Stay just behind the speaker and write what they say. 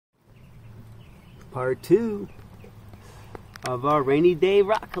Part 2 of our rainy day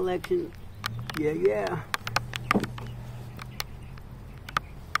rock collection. Yeah.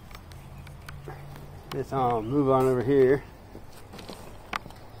 Let's move on over here.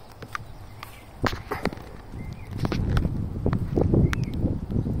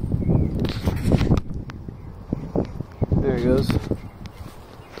 There it goes.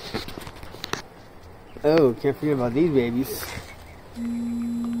 Oh, can't forget about these babies.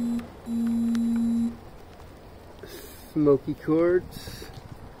 Smoky quartz,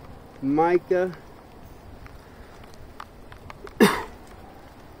 mica. Look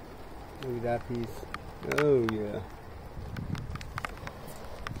at that piece. Oh yeah.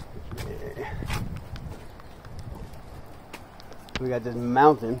 We got this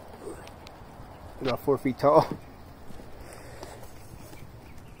mountain about 4 feet tall.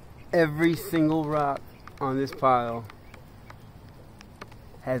 Every single rock on this pile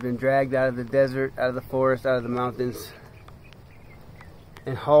has been dragged out of the desert, out of the forest, out of the mountains,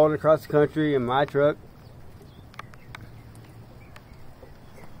 and hauled across the country in my truck.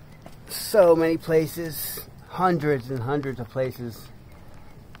 So many places, hundreds and hundreds of places.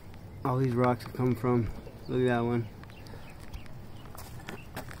 All these rocks have come from. Look at that one.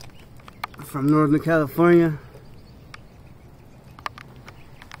 From Northern California,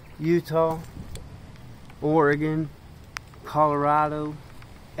 Utah, Oregon, Colorado,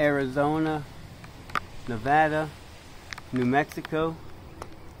 Arizona, Nevada, New Mexico,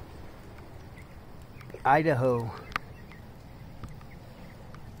 Idaho,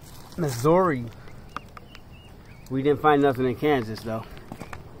 Missouri. We didn't find nothing in Kansas though.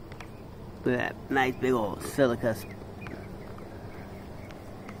 Look at that nice big old silica.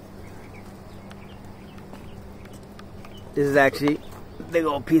 This is actually a big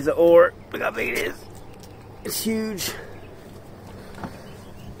old piece of ore. Look how big it is. It's huge.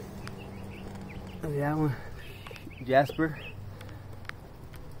 Look at that one. Jasper.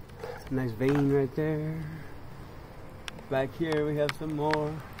 Nice vein right there. Back here we have some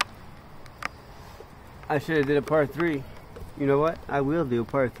more. I should have did a part 3. You know what? I will do a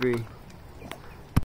part 3.